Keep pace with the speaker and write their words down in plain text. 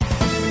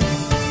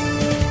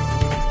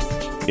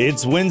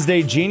It's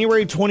Wednesday,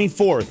 January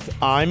 24th.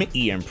 I'm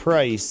Ian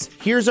Price.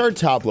 Here's our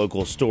top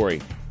local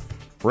story.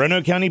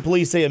 Roanoke County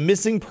Police say a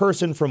missing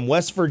person from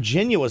West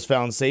Virginia was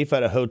found safe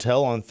at a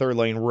hotel on 3rd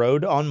Lane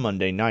Road on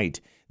Monday night.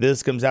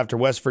 This comes after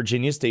West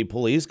Virginia State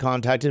Police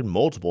contacted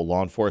multiple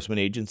law enforcement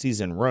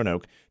agencies in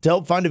Roanoke to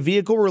help find a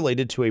vehicle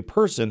related to a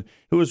person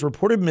who was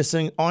reported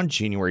missing on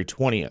January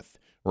 20th.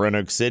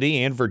 Roanoke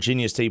City and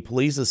Virginia State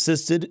Police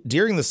assisted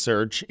during the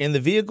search, and the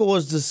vehicle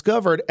was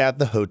discovered at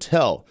the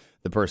hotel.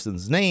 The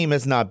person's name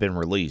has not been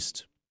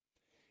released.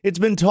 It's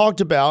been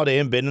talked about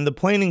and been in the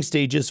planning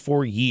stages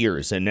for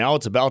years, and now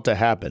it's about to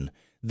happen.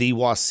 The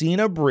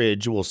Wasina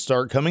Bridge will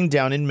start coming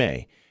down in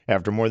May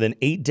after more than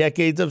 8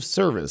 decades of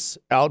service,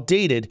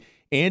 outdated,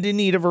 and in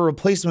need of a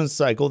replacement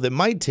cycle that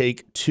might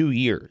take 2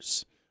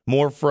 years.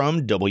 More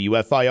from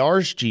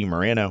WFIR's G.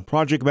 Morano.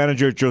 Project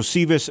manager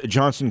Josephus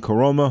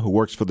Johnson-Caroma, who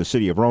works for the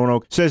city of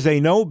Roanoke, says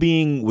they know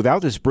being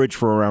without this bridge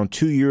for around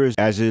 2 years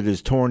as it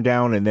is torn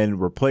down and then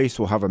replaced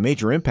will have a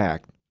major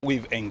impact.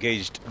 We've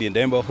engaged the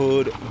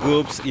neighborhood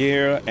groups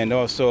here, and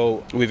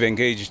also we've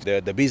engaged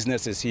the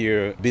businesses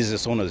here,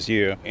 business owners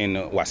here in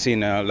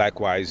Wasina,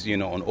 likewise,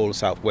 on Old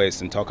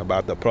Southwest, and talk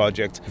about the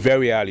project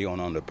very early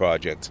on the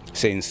project.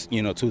 Since,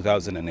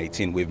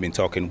 2018, we've been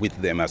talking with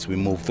them as we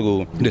move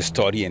through the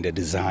study and the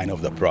design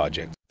of the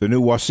project. The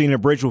new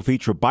Wasina Bridge will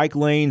feature bike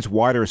lanes,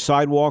 wider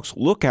sidewalks,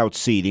 lookout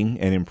seating,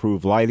 and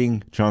improved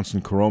lighting.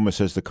 Johnson-Caroma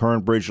says the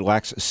current bridge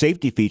lacks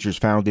safety features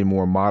found in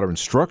more modern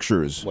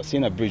structures.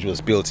 Wasina Bridge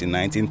was built in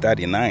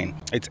 1939.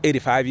 It's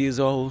 85 years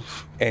old,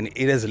 and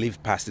it has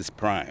lived past its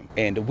prime.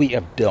 And we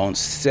have done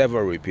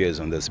several repairs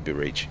on this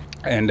bridge.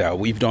 And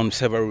we've done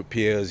several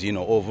repairs,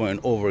 over and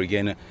over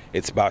again.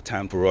 It's about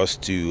time for us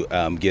to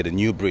get a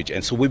new bridge.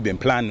 And so we've been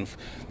planning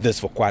this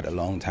for quite a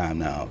long time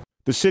now.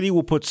 The city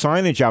will put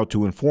signage out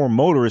to inform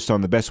motorists on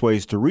the best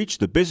ways to reach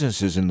the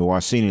businesses in the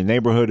Wasina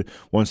neighborhood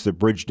once the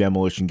bridge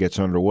demolition gets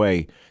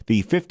underway.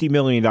 The $50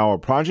 million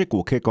project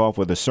will kick off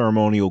with a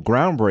ceremonial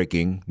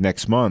groundbreaking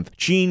next month.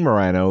 Gene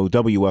Morano,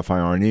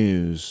 WFIR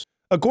News.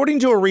 According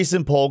to a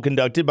recent poll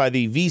conducted by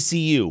the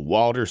VCU,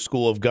 Wilder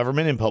School of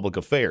Government and Public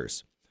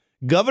Affairs,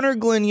 Governor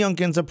Glenn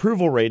Youngkin's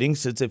approval rating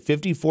sits at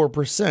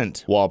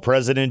 54%, while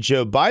President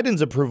Joe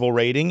Biden's approval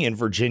rating in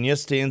Virginia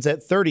stands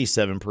at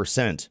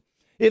 37%.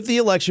 If the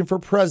election for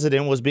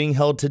president was being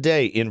held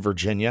today in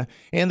Virginia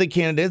and the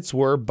candidates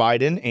were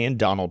Biden and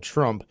Donald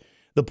Trump,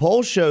 the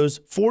poll shows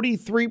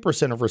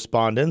 43% of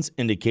respondents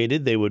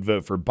indicated they would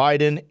vote for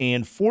Biden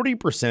and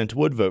 40%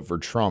 would vote for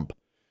Trump.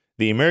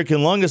 The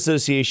American Lung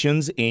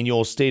Association's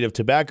annual State of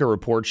Tobacco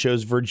report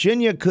shows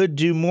Virginia could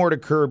do more to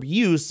curb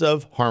use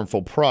of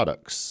harmful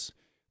products.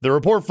 The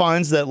report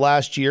finds that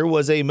last year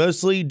was a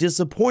mostly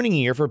disappointing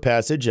year for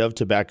passage of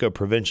tobacco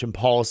prevention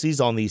policies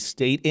on the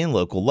state and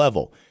local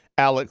level.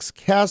 Alex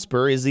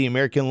Casper is the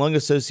American Lung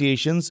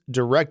Association's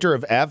Director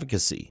of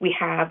Advocacy. We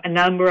have a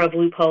number of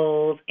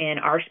loopholes in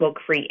our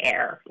smoke-free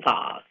air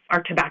laws.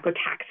 Our tobacco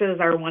taxes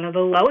are one of the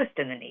lowest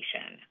in the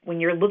nation.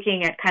 When you're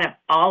looking at kind of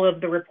all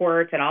of the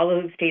reports and all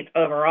of the states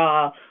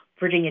overall,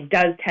 Virginia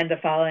does tend to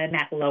fall in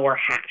that lower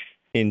half.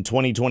 In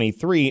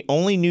 2023,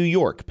 only New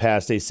York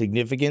passed a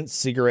significant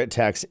cigarette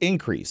tax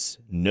increase.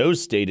 No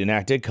state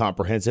enacted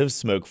comprehensive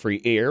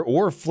smoke-free air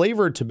or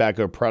flavored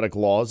tobacco product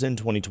laws in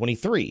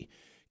 2023.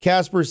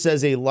 Casper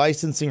says a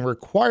licensing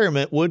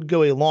requirement would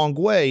go a long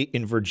way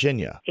in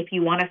Virginia. If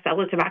you want to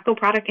sell a tobacco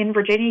product in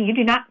Virginia, you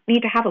do not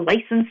need to have a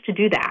license to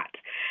do that.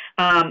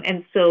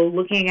 And so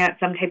looking at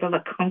some type of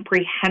a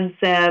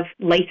comprehensive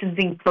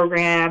licensing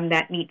program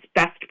that meets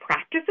best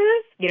practices,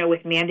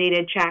 with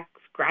mandated checks,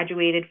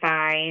 graduated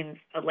fines,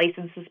 a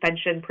license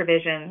suspension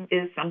provision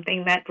is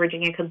something that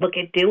Virginia could look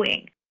at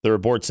doing. The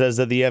report says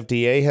that the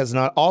FDA has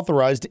not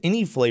authorized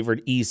any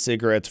flavored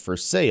e-cigarettes for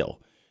sale.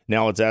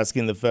 Now it's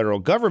asking the federal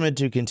government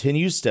to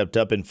continue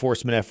stepped-up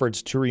enforcement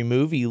efforts to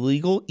remove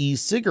illegal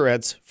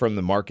e-cigarettes from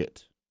the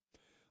market.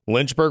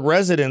 Lynchburg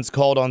residents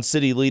called on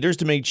city leaders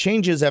to make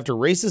changes after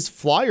racist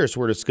flyers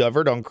were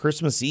discovered on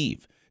Christmas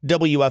Eve.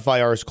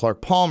 WFIR's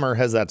Clark Palmer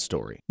has that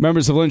story.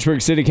 Members of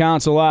Lynchburg City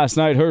Council last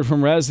night heard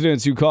from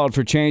residents who called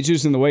for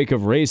changes in the wake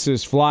of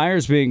racist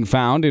flyers being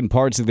found in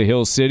parts of the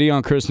Hill City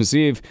on Christmas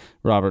Eve.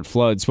 Robert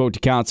Flood spoke to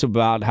council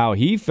about how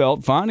he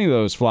felt finding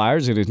those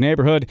flyers in his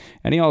neighborhood,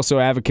 and he also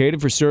advocated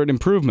for certain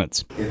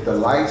improvements. If the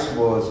lights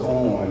was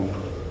on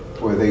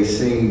where they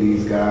seen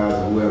these guys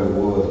or whoever it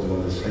was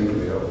doing the street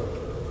bill,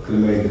 could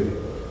have made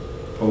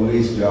the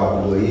police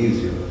job a little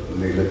easier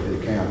when they looked at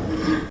the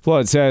camera.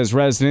 Flood says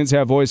residents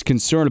have voiced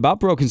concern about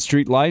broken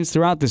street lights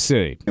throughout the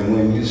city. And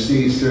when you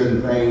see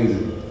certain things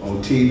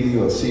on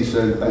TV or see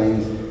certain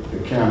things, the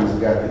camera's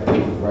got the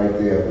people right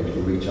there, but you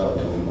can reach out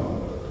to them.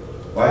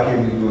 Why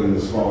can't we do it in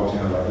a small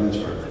town like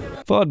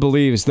Lynchburg? Flood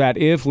believes that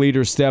if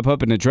leaders step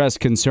up and address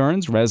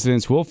concerns,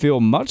 residents will feel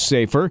much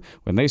safer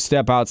when they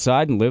step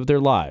outside and live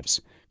their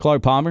lives.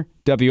 Clark Palmer,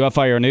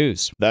 WFIR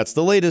News. That's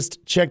the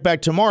latest. Check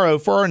back tomorrow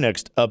for our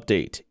next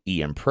update.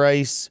 Ian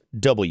Price,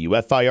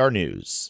 WFIR News.